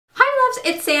loves,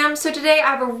 it's Sam. So today I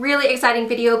have a really exciting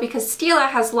video because Stila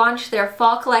has launched their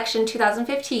fall collection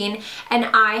 2015 and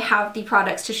I have the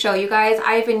products to show you guys.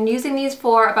 I've been using these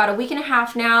for about a week and a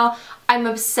half now. I'm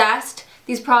obsessed.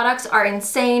 These products are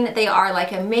insane. They are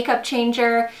like a makeup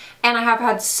changer and I have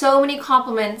had so many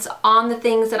compliments on the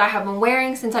things that I have been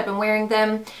wearing since I've been wearing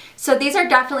them. So these are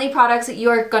definitely products that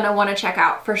you're gonna wanna check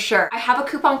out for sure. I have a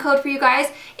coupon code for you guys.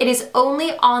 It is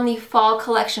only on the fall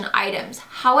collection items.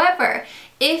 However,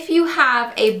 if you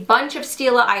have a bunch of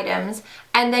Stila items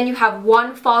and then you have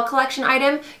one fall collection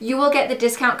item, you will get the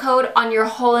discount code on your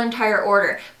whole entire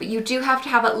order. But you do have to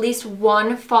have at least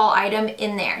one fall item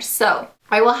in there. So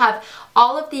I will have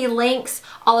all of the links,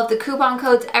 all of the coupon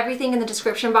codes, everything in the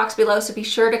description box below, so be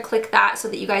sure to click that so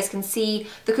that you guys can see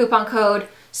the coupon code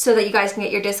so that you guys can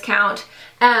get your discount.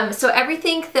 So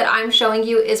everything that I'm showing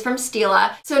you is from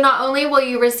Stila. So not only will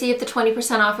you receive the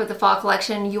 20% off of the fall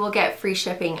collection, you will get free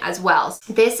shipping as well.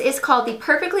 This is called the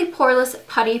Perfectly Poreless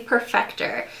Putty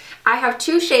Perfector. I have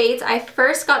two shades. I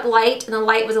first got light and the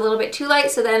light was a little bit too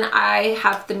light, so then I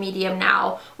have the medium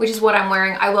now, which is what I'm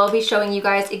wearing. I will be showing you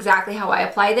guys exactly how I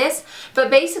apply this,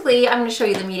 but basically I'm going to show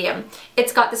you the medium.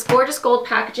 It's got this gorgeous gold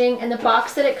packaging and the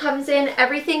box that it comes in,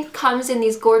 everything comes in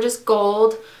these gorgeous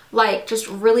gold, like just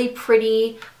really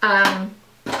pretty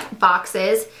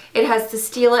boxes. It has the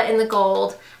Stila in the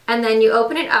gold, and then you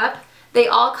open it up. They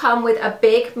all come with a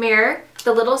big mirror,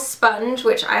 the little sponge,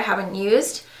 which I haven't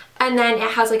used, and then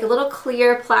it has like a little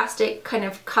clear plastic kind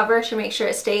of cover to make sure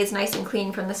it stays nice and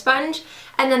clean from the sponge.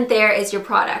 And then there is your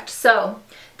product. So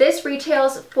this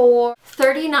retails for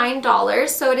 $39,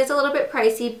 so it is a little bit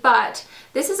pricey, but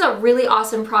this is a really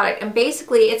awesome product. And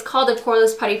basically it's called a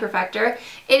Poreless Putty Perfector.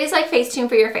 It is like Facetune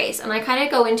for your face, and I kind of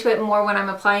go into it more when I'm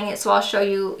applying it, so I'll show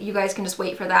you. You guys can just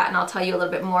wait for that and I'll tell you a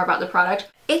little bit more about the product.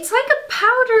 It's like a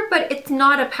powder, but it's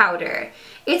not a powder.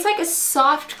 It's like a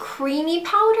soft, creamy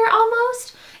powder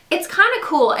almost. It's kind of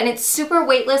cool and it's super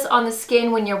weightless on the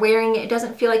skin when you're wearing it. It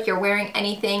doesn't feel like you're wearing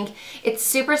anything. It's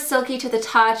super silky to the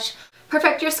touch.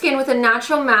 Perfect your skin with a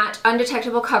natural matte,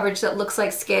 undetectable coverage that looks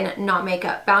like skin, not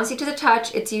makeup. Bouncy to the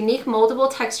touch, its unique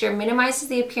moldable texture minimizes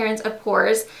the appearance of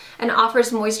pores and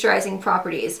offers moisturizing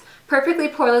properties. Perfectly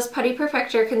Poreless Putty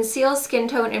Perfector conceals skin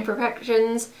tone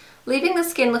imperfections, leaving the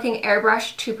skin looking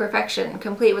airbrushed to perfection.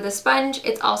 Complete with a sponge,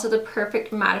 it's also the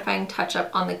perfect mattifying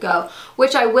touch-up on the go,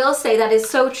 which I will say that is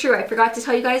so true. I forgot to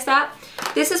tell you guys that.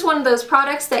 This is one of those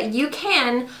products that you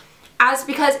can,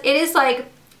 because it is like,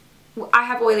 I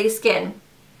have oily skin,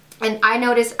 and I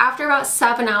noticed after about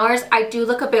 7 hours, I do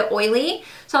look a bit oily.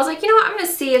 So I was like, you know what, I'm gonna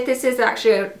see if this is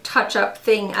actually a touch-up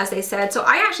thing, as they said. So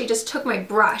I actually just took my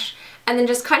brush and then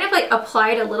just kind of like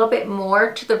applied a little bit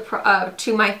more to the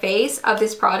to my face of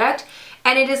this product,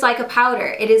 and it is like a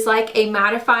powder. It is like a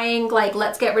mattifying, like,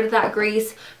 let's get rid of that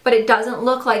grease, but it doesn't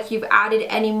look like you've added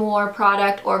any more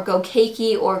product or go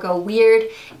cakey or go weird.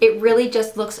 It really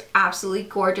just looks absolutely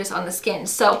gorgeous on the skin.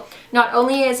 So not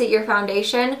only is it your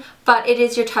foundation, but it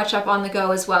is your touch-up on the go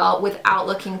as well without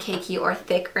looking cakey or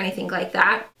thick or anything like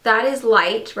that. That is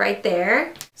light right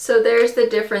there. So there's the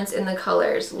difference in the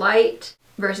colors, light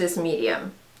versus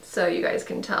medium, so you guys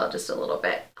can tell just a little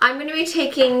bit. I'm going to be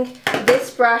taking this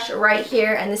brush right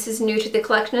here, and this is new to the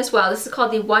collection as well. This is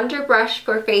called the Wonder Brush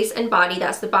for Face and Body.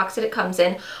 That's the box that it comes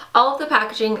in. All of the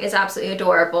packaging is absolutely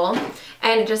adorable,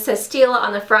 and it just says Stila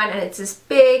on the front, and it's this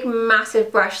big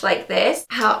massive brush like this.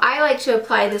 How I like to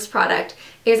apply this product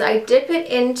is I dip it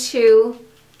into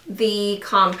the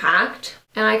compact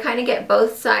and I kind of get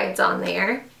both sides on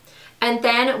there, and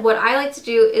then what I like to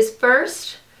do is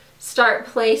first start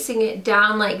placing it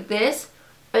down like this,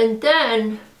 and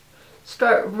then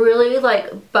start really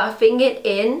like buffing it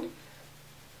in,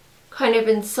 kind of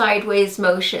in sideways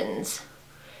motions.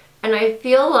 And I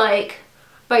feel like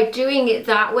by doing it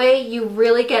that way, you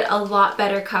really get a lot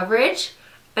better coverage.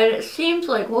 And it seems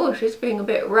like, whoa, she's being a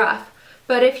bit rough.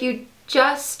 But if you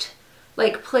just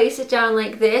like place it down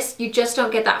like this, you just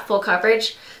don't get that full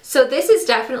coverage. So this is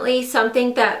definitely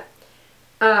something that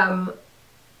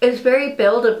is very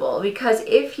buildable, because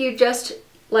if you just,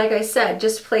 like I said,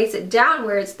 just place it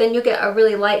downwards, then you get a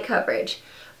really light coverage.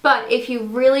 But if you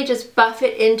really just buff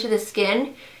it into the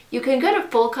skin, you can get a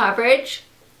full coverage,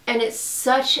 and it's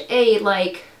such a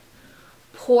like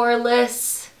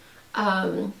poreless,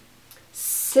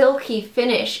 silky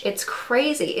finish. It's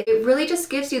crazy. It really just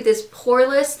gives you this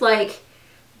poreless, like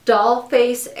doll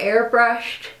face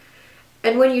airbrushed.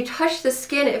 And when you touch the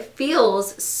skin, it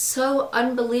feels so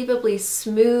unbelievably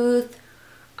smooth.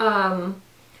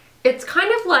 It's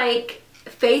kind of like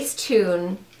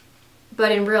Facetune,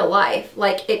 but in real life.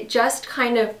 Like, it just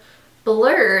kind of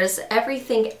blurs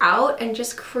everything out and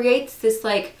just creates this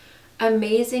like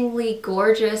amazingly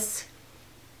gorgeous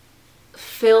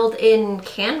filled in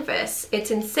canvas.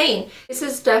 It's insane. This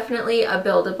is definitely a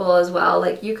buildable as well.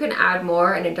 Like you can add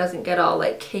more and it doesn't get all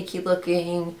like cakey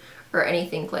looking or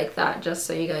anything like that, just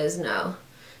so you guys know.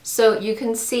 So you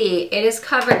can see it is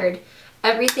covered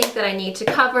everything that I need to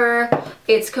cover.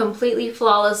 It's completely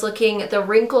flawless looking. The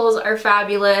wrinkles are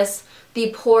fabulous.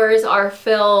 The pores are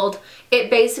filled. It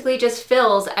basically just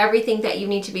fills everything that you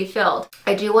need to be filled.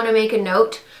 I do want to make a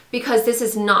note because this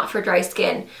is not for dry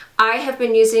skin. I have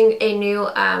been using a new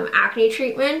acne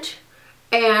treatment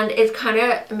and it's kind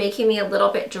of making me a little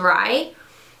bit dry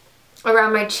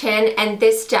around my chin, and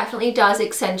this definitely does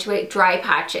accentuate dry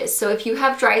patches. So if you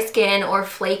have dry skin or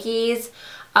flakies,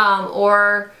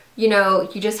 or you know,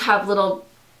 you just have little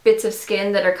bits of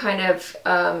skin that are kind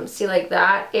of, see like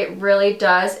that, it really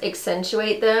does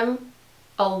accentuate them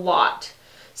a lot.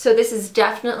 So this is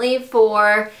definitely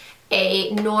for a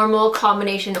normal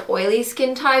combination oily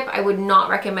skin type. I would not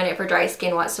recommend it for dry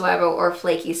skin whatsoever, or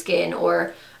flaky skin,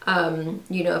 or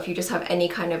you know, if you just have any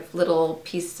kind of little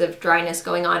pieces of dryness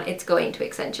going on, it's going to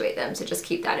accentuate them. So just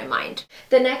keep that in mind.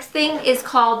 The next thing is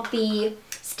called the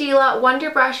Stila Wonder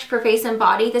Brush for face and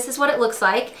body. This is what it looks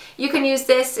like. You can use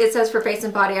this, it says for face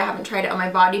and body. I haven't tried it on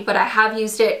my body, but I have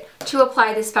used it to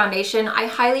apply this foundation. I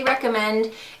highly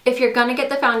recommend, if you're gonna get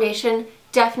the foundation,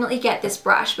 definitely get this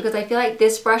brush, because I feel like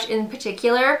this brush in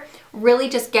particular really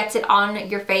just gets it on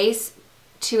your face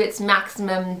to its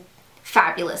maximum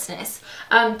fabulousness.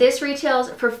 This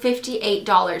retails for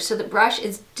 $58, so the brush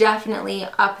is definitely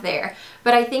up there.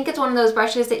 But I think it's one of those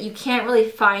brushes that you can't really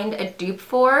find a dupe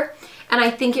for. And I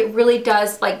think it really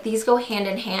does, like, these go hand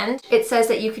in hand. It says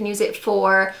that you can use it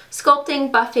for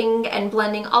sculpting, buffing, and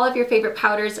blending all of your favorite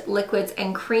powders, liquids,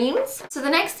 and creams. So the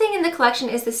next thing in the collection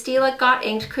is the Stila Got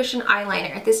Inked Cushion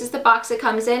Eyeliner. This is the box it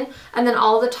comes in, and then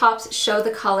all the tops show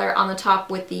the color on the top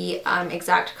with the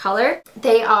exact color.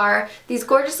 They are these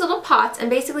gorgeous little pots, and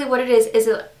basically what it is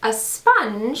a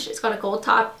sponge. It's got a gold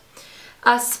top.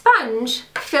 A sponge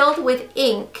filled with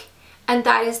ink, and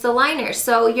that is the liner.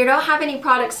 So you don't have any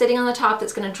product sitting on the top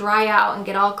that's going to dry out and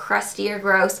get all crusty or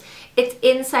gross. It's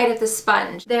inside of the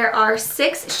sponge. There are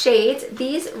 6 shades.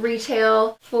 These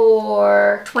retail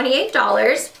for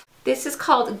 $28. This is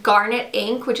called Garnet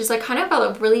Ink, which is like kind of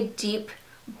a really deep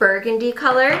burgundy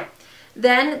color.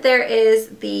 Then there is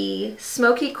the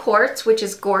Smoky Quartz, which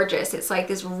is gorgeous. It's like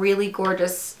this really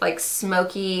gorgeous, like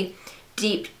smoky,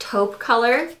 deep taupe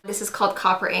color. This is called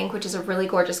Copper Ink, which is a really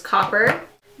gorgeous copper.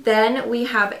 Then we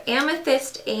have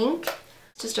Amethyst Ink,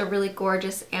 just a really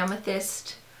gorgeous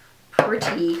amethyst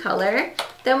pretty color.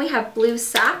 Then we have Blue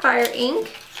Sapphire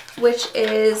Ink, which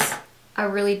is a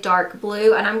really dark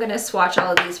blue, and I'm going to swatch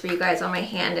all of these for you guys on my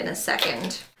hand in a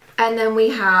second. And then we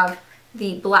have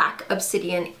the Black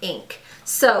Obsidian Ink.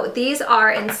 So these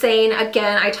are insane.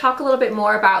 Again, I talk a little bit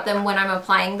more about them when I'm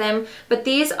applying them, but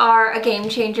these are a game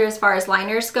changer as far as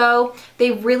liners go.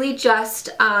 They really just,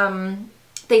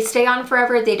 they stay on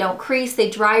forever, they don't crease, they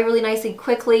dry really nicely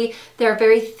quickly. They're a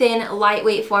very thin,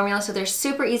 lightweight formula, so they're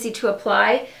super easy to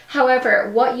apply. However,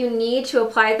 what you need to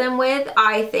apply them with,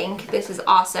 I think this is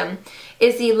awesome,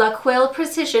 is the Quill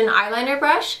Precision Eyeliner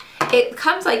Brush. It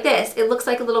comes like this. It looks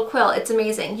like a little quill. It's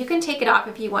amazing. You can take it off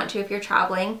if you want to if you're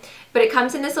traveling, but it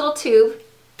comes in this little tube,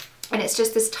 and it's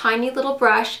just this tiny little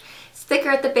brush. It's thicker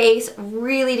at the base,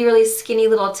 really, really skinny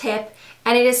little tip.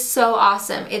 And it is so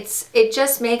awesome. It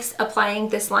just makes applying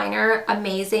this liner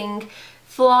amazing,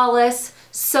 flawless,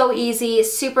 so easy,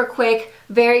 super quick,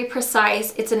 very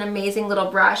precise. It's an amazing little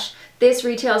brush. This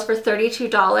retails for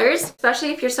 $32,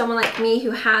 especially if you're someone like me who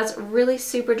has really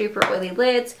super duper oily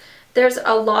lids. There's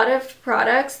a lot of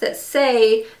products that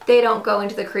say they don't go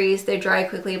into the crease, they dry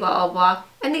quickly, blah, blah, blah.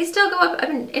 And these still go up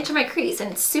into my crease,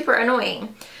 and it's super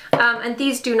annoying. And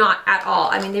these do not at all.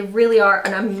 I mean, they really are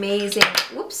an amazing,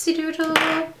 whoopsie doodle,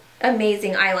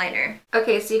 amazing eyeliner.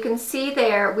 Okay, so you can see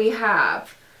there we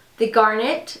have the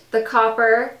garnet, the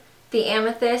copper, the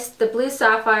amethyst, the blue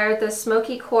sapphire, the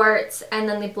smoky quartz, and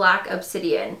then the black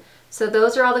obsidian. So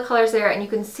those are all the colors there, and you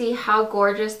can see how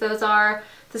gorgeous those are.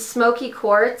 The smoky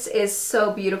quartz is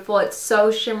so beautiful. It's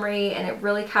so shimmery and it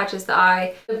really catches the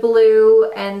eye. The blue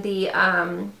and the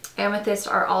amethyst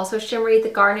are also shimmery. The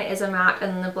garnet is a matte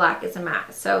and the black is a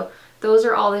matte. So those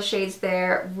are all the shades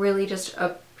there. Really just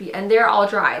and they're all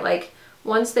dry. Like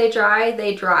once they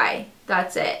dry.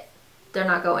 That's it. They're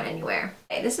not going anywhere.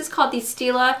 Okay, this is called the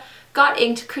Stila Got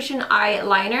Inked Cushion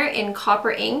Eyeliner in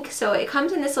Copper Ink. So it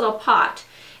comes in this little pot,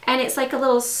 and it's like a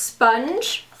little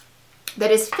sponge that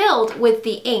is filled with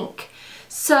the ink.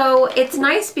 So it's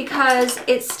nice because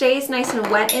it stays nice and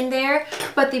wet in there,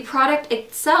 but the product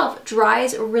itself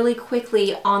dries really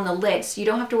quickly on the lid. So you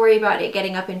don't have to worry about it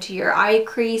getting up into your eye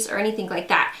crease or anything like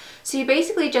that. So you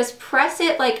basically just press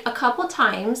it like a couple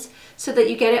times so that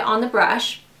you get it on the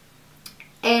brush.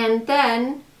 And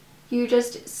then you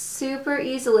just super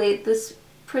easily, this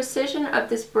precision of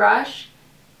this brush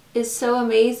is so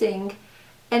amazing.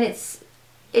 And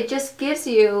it just gives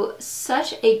you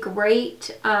such a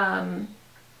great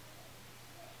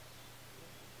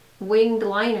winged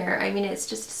liner. I mean, it's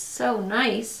just so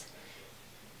nice.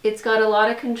 It's got a lot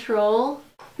of control,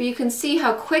 but you can see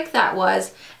how quick that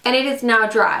was, and it is now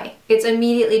dry. It's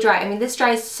immediately dry. I mean, this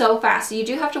dries so fast, so you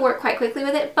do have to work quite quickly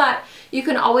with it, but you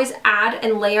can always add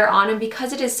and layer on, and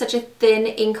because it is such a thin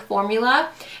ink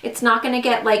formula, it's not going to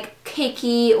get like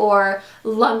cakey or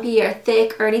lumpy or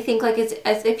thick or anything like it's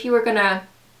as if you were gonna,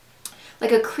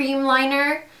 like a cream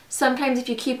liner. Sometimes if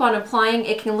you keep on applying,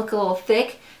 it can look a little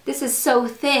thick. This is so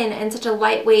thin and such a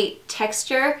lightweight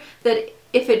texture that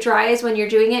if it dries when you're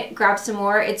doing it, grab some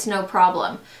more, it's no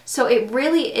problem. So it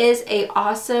really is a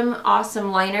awesome,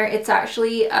 awesome liner. It's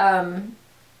actually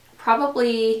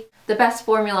probably the best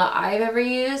formula I've ever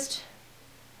used.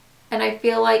 And I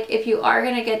feel like if you are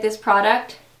gonna get this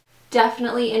product,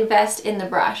 definitely invest in the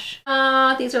brush.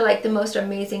 These are like the most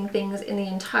amazing things in the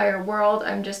entire world.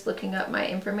 I'm just looking up my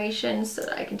information so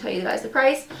that I can tell you guys the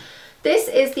price. This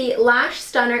is the Lash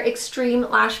Stunner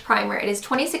Extreme Lash Primer. It is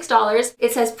 $26.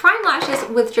 It says prime lashes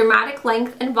with dramatic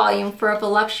length and volume for a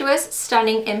voluptuous,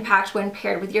 stunning impact when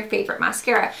paired with your favorite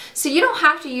mascara. So you don't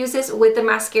have to use this with the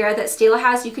mascara that Stila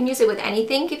has. You can use it with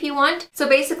anything if you want. So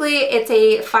basically it's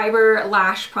a fiber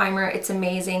lash primer. It's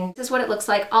amazing. This is what it looks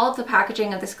like. All of the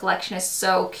packaging of this collection is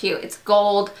so cute. It's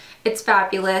gold. It's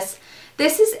fabulous.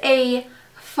 This is a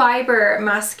fiber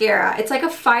mascara. It's like a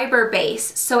fiber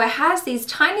base. So it has these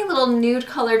tiny little nude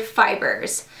colored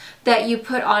fibers that you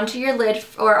put onto your lid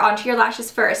or onto your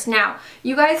lashes first. Now,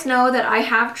 you guys know that I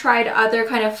have tried other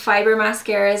kind of fiber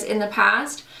mascaras in the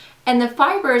past, and the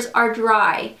fibers are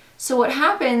dry. So what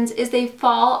happens is they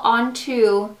fall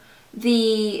onto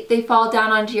they fall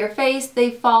down onto your face, they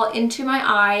fall into my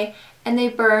eye, and they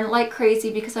burn like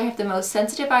crazy because I have the most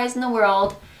sensitive eyes in the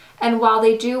world. And while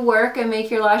they do work and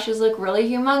make your lashes look really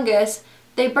humongous,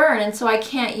 they burn, and so I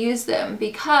can't use them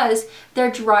because they're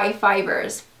dry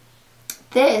fibers.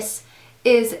 This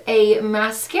is a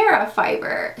mascara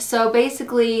fiber. So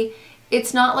basically,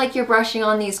 it's not like you're brushing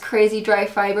on these crazy dry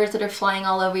fibers that are flying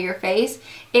all over your face.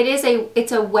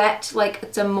 It's a wet, like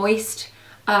it's a moist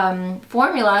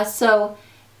formula. So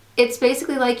it's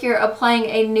basically like you're applying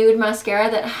a nude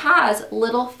mascara that has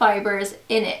little fibers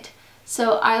in it.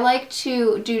 So I like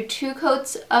to do 2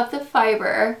 coats of the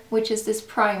fiber, which is this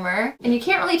primer. And you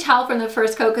can't really tell from the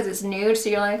first coat because it's nude, so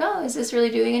you're like, oh, is this really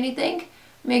doing anything?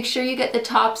 Make sure you get the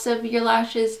tops of your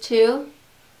lashes too.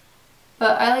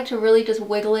 But I like to really just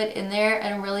wiggle it in there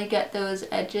and really get those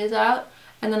edges out.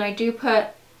 And then I do put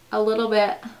a little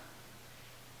bit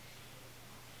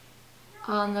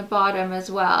on the bottom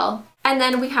as well. And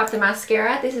then we have the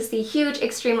mascara. This is the huge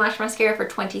Extreme Lash Mascara for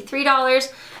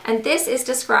 $23. And this is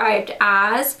described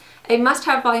as a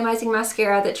must-have volumizing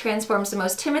mascara that transforms the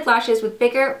most timid lashes with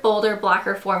bigger, bolder,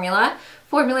 blacker formula.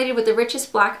 Formulated with the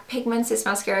richest black pigments, this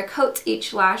mascara coats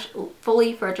each lash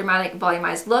fully for a dramatic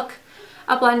volumized look.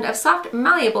 A blend of soft,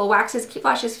 malleable waxes keep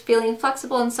lashes feeling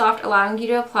flexible and soft, allowing you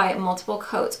to apply multiple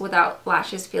coats without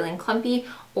lashes feeling clumpy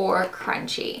or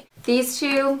crunchy. These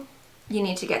two, you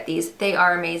need to get these. They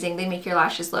are amazing. They make your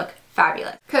lashes look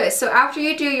fabulous. Okay, so after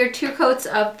you do your 2 coats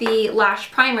of the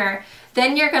lash primer,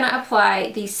 then you're gonna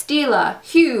apply the Stila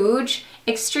huge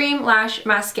Extreme Lash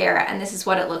Mascara, and this is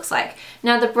what it looks like.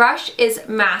 Now the brush is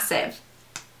massive.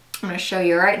 I'm gonna show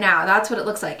you right now. That's what it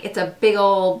looks like. It's a big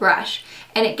old brush,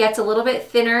 and it gets a little bit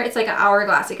thinner. It's like an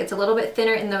hourglass. It gets a little bit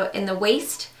thinner in the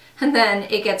waist, and then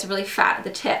it gets really fat at the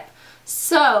tip.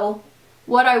 So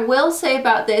what I will say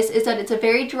about this is that it's a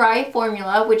very dry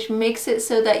formula, which makes it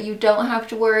so that you don't have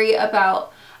to worry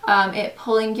about it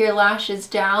pulling your lashes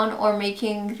down or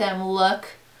making them look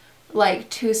like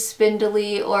too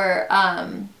spindly, or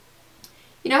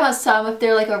you know how some, if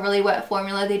they're like a really wet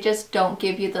formula, they just don't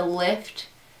give you the lift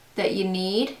that you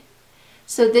need.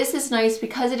 So this is nice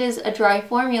because it is a dry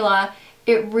formula.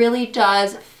 It really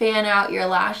does fan out your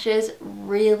lashes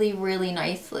really, really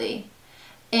nicely.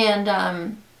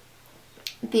 And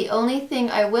the only thing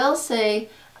I will say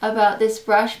about this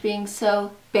brush being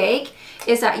so big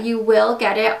is that you will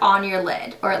get it on your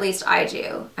lid, or at least I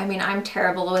do. I mean, I'm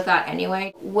terrible with that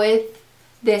anyway. With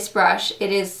this brush,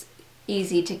 it is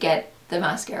easy to get the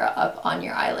mascara up on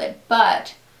your eyelid,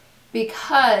 but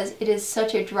because it is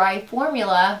such a dry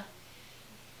formula,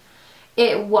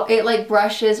 it like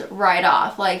brushes right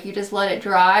off. Like you just let it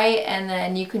dry and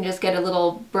then you can just get a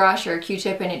little brush or a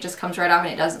Q-tip and it just comes right off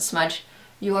and it doesn't smudge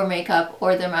your makeup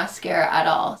or the mascara at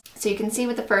all. So you can see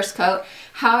with the first coat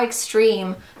how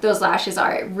extreme those lashes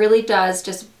are. It really does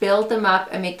just build them up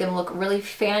and make them look really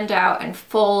fanned out and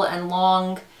full and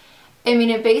long. I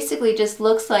mean, it basically just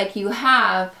looks like you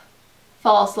have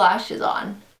false lashes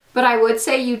on. But I would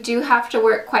say you do have to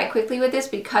work quite quickly with this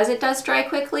because it does dry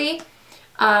quickly.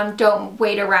 Don't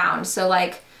wait around. So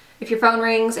like if your phone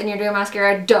rings and you're doing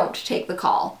mascara, don't take the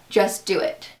call. Just do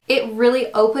it. It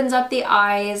really opens up the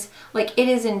eyes. Like it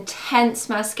is intense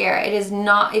mascara. It is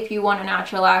not if you want a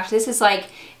natural lash. This is like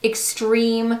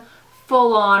extreme,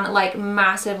 full on, like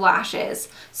massive lashes.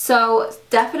 So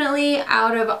definitely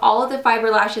out of all of the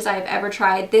fiber lashes I've ever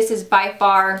tried, this is by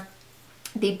far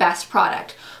the best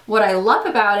product. What I love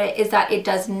about it is that it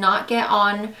does not get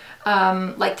on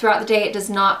like throughout the day. It does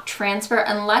not transfer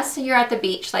unless you're at the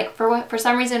beach. Like for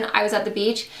some reason I was at the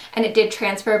beach and it did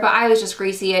transfer, but I was just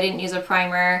greasy. I didn't use a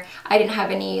primer. I didn't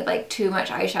have any like too much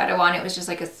eyeshadow on. It was just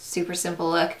like a super simple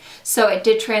look. So it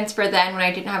did transfer then when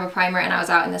I didn't have a primer and I was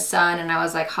out in the sun and I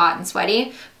was like hot and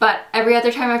sweaty. But every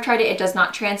other time I've tried it, it does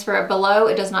not transfer below.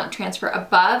 It does not transfer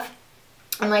above.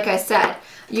 And like I said,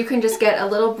 you can just get a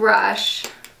little brush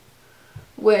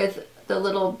with the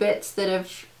little bits that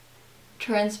have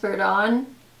transferred on.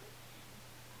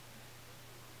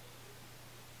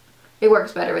 It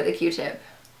works better with a Q-tip,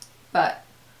 but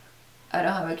I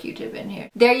don't have a Q-tip in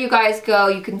here. There you guys go.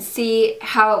 You can see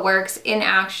how it works in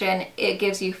action. It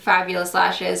gives you fabulous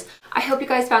lashes. I hope you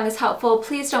guys found this helpful.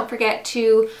 Please don't forget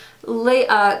to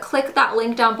click that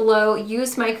link down below.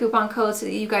 Use my coupon code so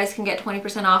that you guys can get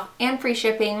 20% off and free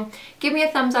shipping. Give me a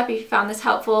thumbs up if you found this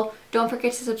helpful. Don't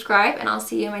forget to subscribe and I'll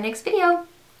see you in my next video.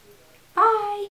 Bye!